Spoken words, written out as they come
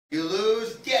You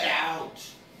lose, get out.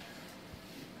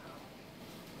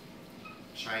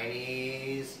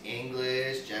 Chinese,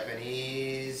 English,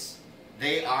 Japanese.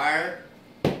 They are?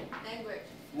 Language.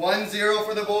 1-0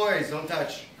 for the boys. Don't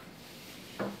touch.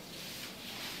 Come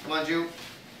on, Ju.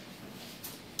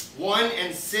 1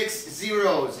 and 6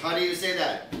 zeros. How do you say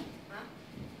that?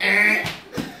 Huh?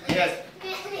 Yes.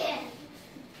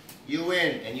 You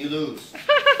win and you lose.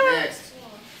 Next.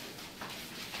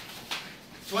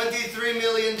 23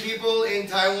 million people in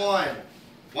Taiwan.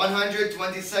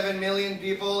 127 million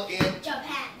people in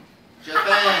Japan.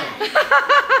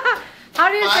 How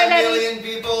do you say 5 that? million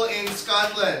people in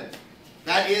Scotland.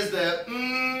 That is the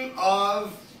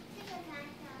of...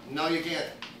 No, you can't.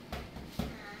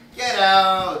 Get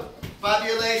out.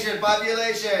 Population.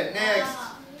 Next.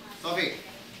 Sophie.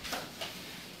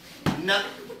 No.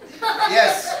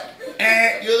 Yes.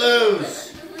 You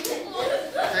lose.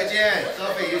 Zaijian.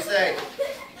 Sophie, you stay.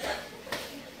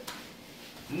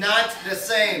 Not the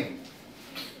same.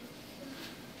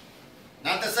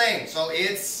 Not the same. So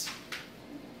it's...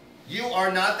 You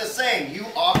are not the same. You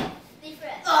are...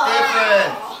 Different.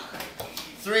 Different.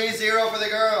 3-0 for the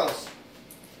girls.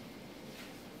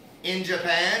 In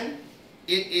Japan,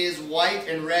 it is white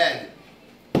and red.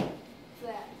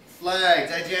 Flag.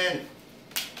 Zaijian.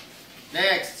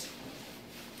 Next.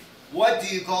 What do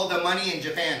you call the money in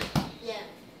Japan? Yeah.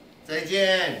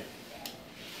 Zaijian.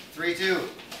 3-2.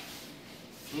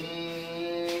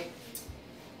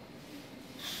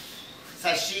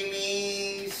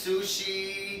 Sashimi,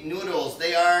 sushi, noodles.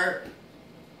 They are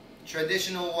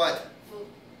traditional what? Food.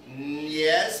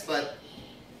 Yes, but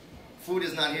food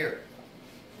is not here.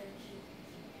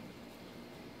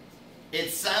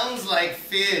 It sounds like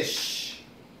fish.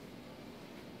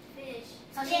 Fish.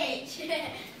 Sausage.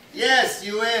 Yes,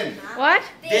 you win. What?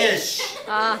 Dish.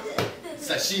 Ah.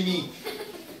 Sashimi.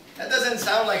 That doesn't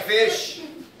sound like fish.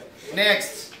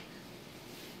 Next.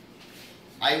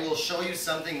 I will show you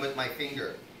something with my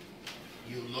finger.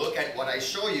 You look at what I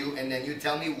show you and then you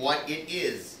tell me what it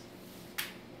is.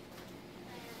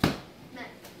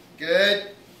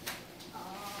 Good.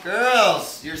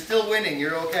 Girls, you're still winning.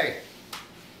 You're okay.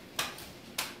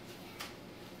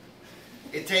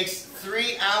 It takes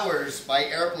 3 hours by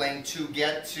airplane to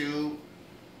get to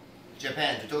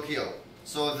Japan, to Tokyo.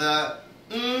 So the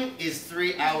is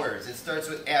 3 hours. It starts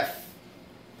with F.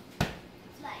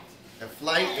 Flight. The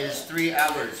flight is 3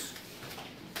 hours.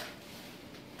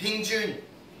 Pingjun.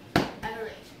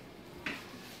 Average.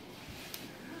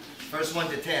 First one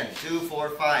to 10. 2, 4,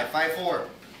 5. 5, 4.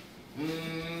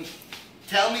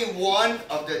 Tell me one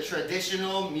of the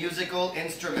traditional musical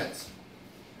instruments.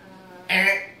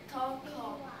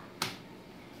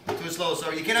 Too slow,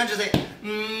 sorry. You cannot just say,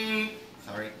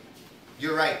 Sorry.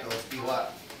 You're right, though. It's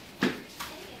biwa.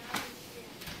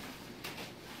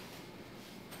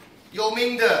 有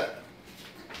名的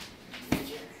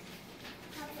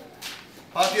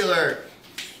Popular.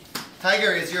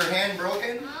 Tiger, is your hand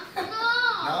broken?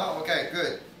 No? Okay,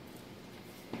 good.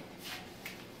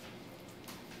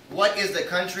 What is the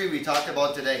country we talked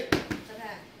about today?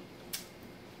 Japan.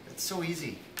 It's so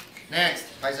easy. Next,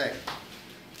 Isaac.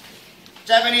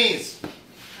 Japanese.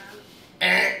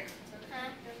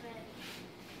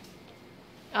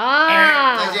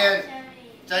 Ah.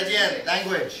 再见.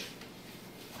 Language.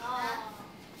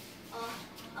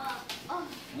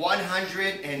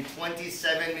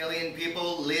 127 million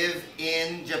people live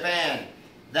in Japan.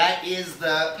 That is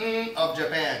the of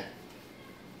Japan.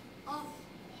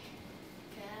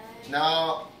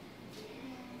 No.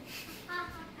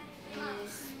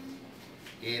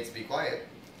 It's be quiet.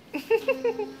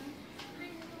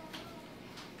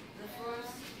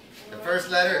 The first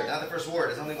letter, not the first word.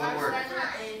 It's only one word.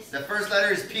 The first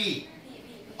letter is P.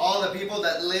 All the people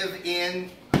that live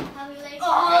in population.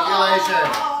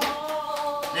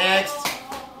 Next.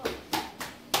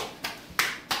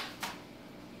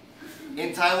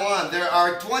 In Taiwan, there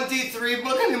are 23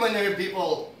 million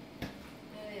people.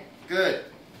 Good.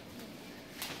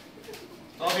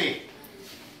 Sophie.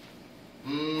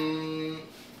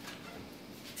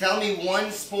 Tell me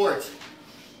one sport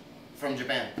from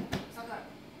Japan. Soccer.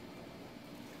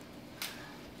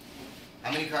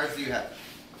 How many cards do you have?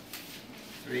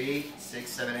 3, 6,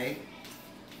 7, 8.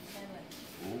 7.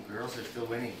 Ooh, girls are still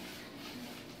winning.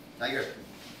 Tiger.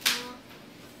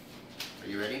 Are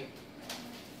you ready?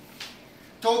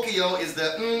 Tokyo is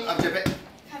the of Japan.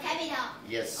 Capital.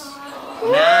 Yes.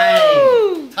 9.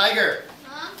 Woo! Tiger.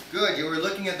 Huh? Good. You were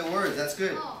looking at the words. That's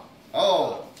good.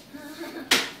 Oh.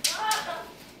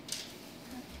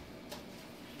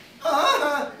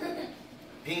 Oh.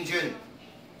 Pingjun.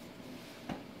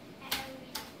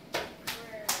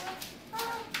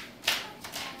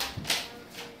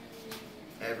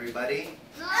 everybody.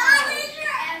 No.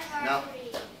 No.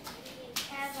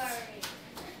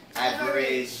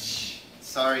 Average.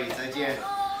 Sorry, 再见.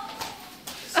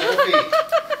 Sophie.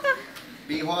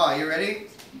 Bihua, are you ready?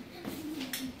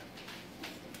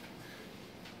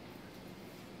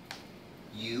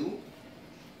 You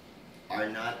are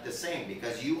not the same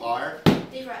because you are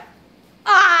Different.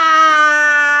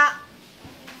 how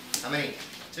many?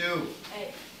 2.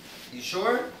 8. You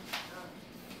sure?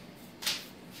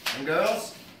 And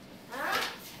girls?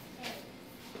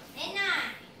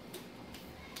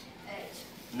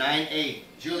 9,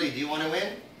 8. Julie, do you want to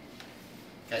win?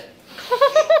 Okay.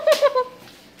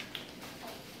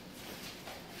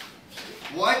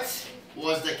 What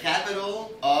was the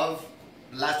capital of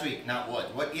last week? Not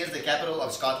what. What is the capital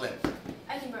of Scotland?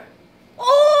 Edinburgh.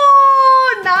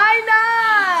 Oh, 9, 9.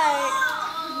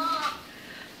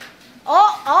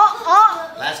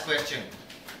 Oh. Last question.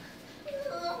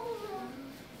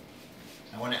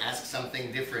 I want to ask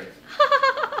something different.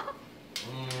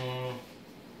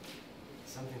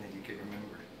 Something that you could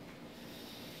remember.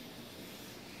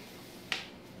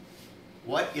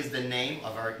 What is the name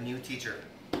of our new teacher?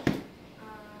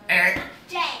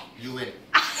 Jay. You win.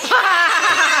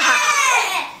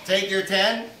 Take your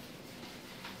 10.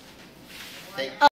 Take